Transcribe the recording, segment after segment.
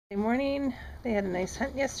Good morning. They had a nice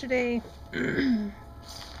hunt yesterday.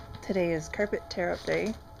 Today is carpet tear-up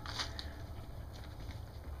day.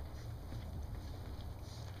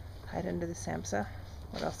 Hide under the Samsa.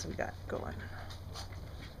 What else do we got going?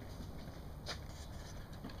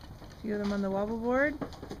 A few of them on the wobble board.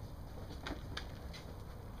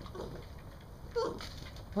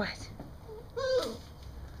 What? Oh,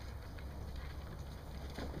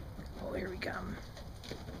 here we come.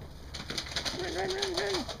 Run, run, run,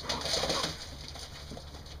 run.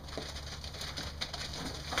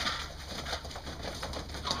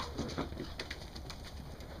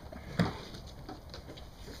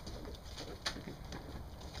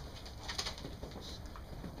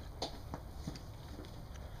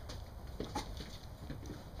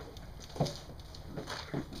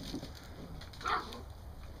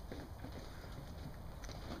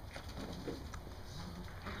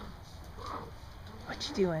 What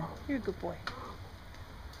you doing? You're a good boy.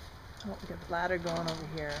 Oh, we got a ladder going over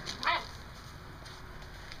here.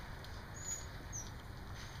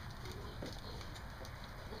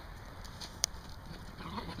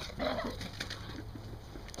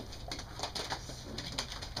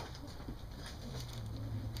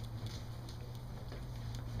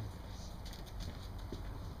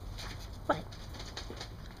 What?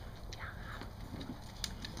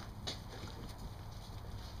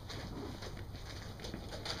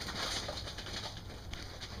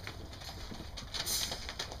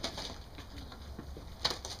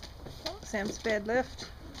 Sam's bed lift.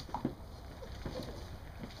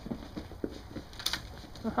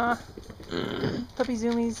 Puppy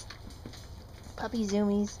zoomies. Puppy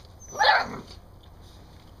zoomies.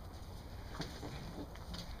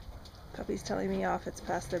 Puppy's telling me off. It's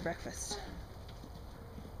past their breakfast.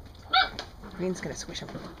 Green's gonna squish him.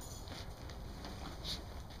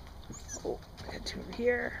 Oh, I got two over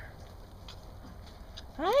here.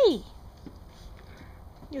 Hi!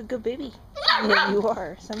 You're a good baby. Yeah, you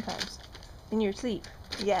are, sometimes. In your sleep.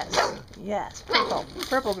 Yes. Yes. Purple.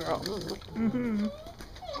 Purple girl. Mm-hmm.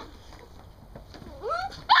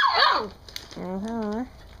 Mm-hmm.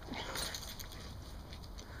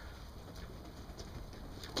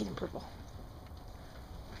 Get him, Purple.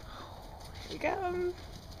 Here we go.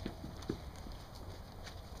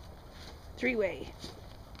 Three-way.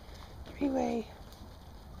 Three-way.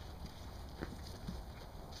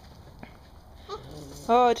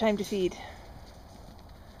 Oh, time to feed.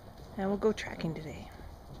 And we'll go tracking today.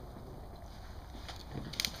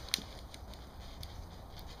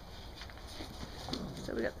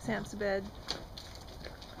 So we got the Samsa bed.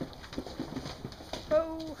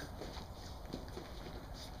 Oh!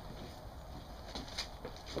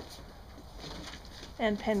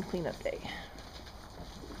 And pen cleanup day.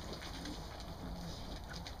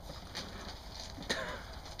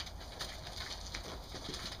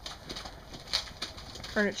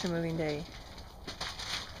 Furniture moving day.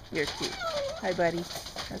 You're cute. Hi, buddy.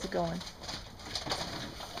 How's it going?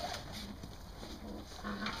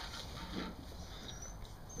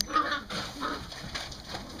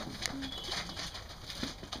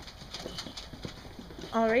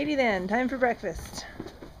 Alrighty then, time for breakfast.